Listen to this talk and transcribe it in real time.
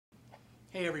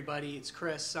Hey everybody, it's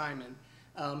Chris Simon.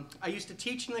 I used to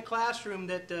teach in the classroom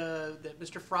that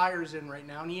Mr. Fryer's in right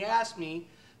now, and he asked me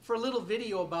for a little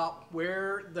video about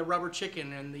where the rubber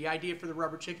chicken and the idea for the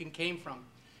rubber chicken came from.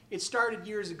 It started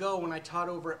years ago when I taught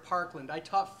over at Parkland. I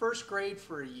taught first grade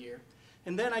for a year,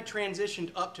 and then I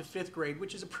transitioned up to fifth grade,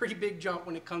 which is a pretty big jump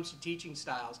when it comes to teaching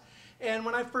styles. And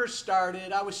when I first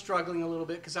started, I was struggling a little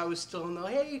bit because I was still in the,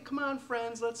 hey, come on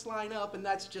friends, let's line up, and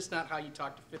that's just not how you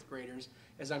talk to fifth graders,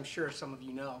 as I'm sure some of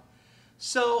you know.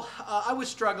 So I was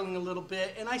struggling a little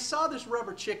bit, and I saw this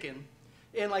rubber chicken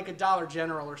in like a Dollar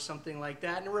General or something like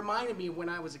that, and it reminded me of when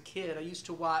I was a kid. I used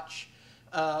to watch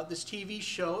this TV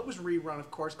show, it was a rerun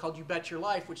of course, called You Bet Your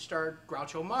Life, which starred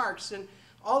Groucho Marx, and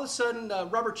all of a sudden the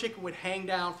rubber chicken would hang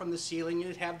down from the ceiling and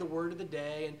it'd have the word of the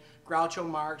day, and Groucho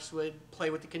Marx would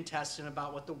play with the contestant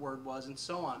about what the word was and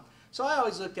so on. So I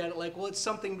always looked at it like, well, it's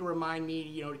something to remind me,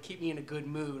 you know, to keep me in a good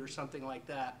mood or something like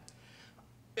that.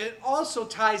 It also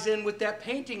ties in with that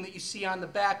painting that you see on the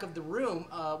back of the room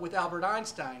with Albert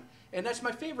Einstein. And that's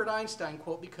my favorite Einstein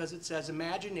quote because it says,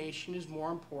 imagination is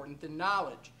more important than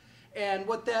knowledge. And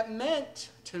what that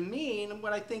meant to me, and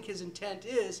what I think his intent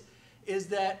is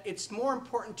that it's more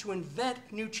important to invent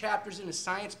new chapters in a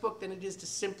science book than it is to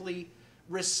simply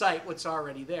recite what's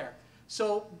already there.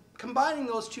 So combining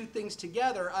those two things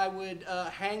together, I would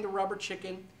hang the rubber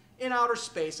chicken in outer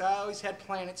space. I always had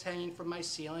planets hanging from my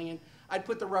ceiling, and I'd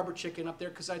put the rubber chicken up there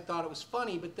because I thought it was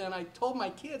funny, but then I told my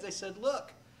kids, I said,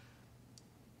 look,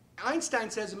 Einstein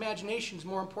says imagination is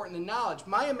more important than knowledge.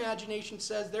 My imagination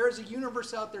says there is a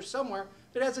universe out there somewhere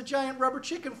that has a giant rubber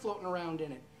chicken floating around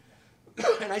in it.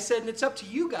 And I said, and it's up to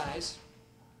you guys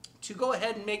to go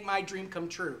ahead and make my dream come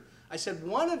true. I said,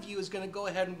 one of you is going to go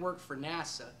ahead and work for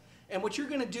NASA. And what you're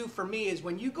going to do for me is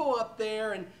when you go up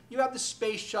there and you have the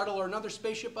space shuttle or another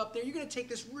spaceship up there, you're going to take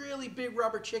this really big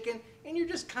rubber chicken and you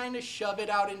just kind of shove it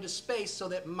out into space so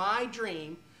that my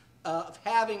dream of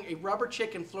having a rubber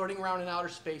chicken floating around in outer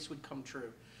space would come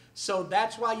true. So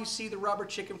that's why you see the rubber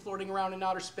chicken floating around in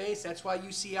outer space. That's why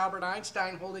you see Albert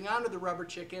Einstein holding onto the rubber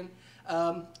chicken.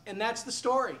 And that's the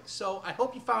story. So I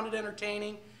hope you found it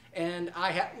entertaining, and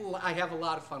I have a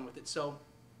lot of fun with it. So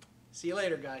see you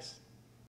later, guys.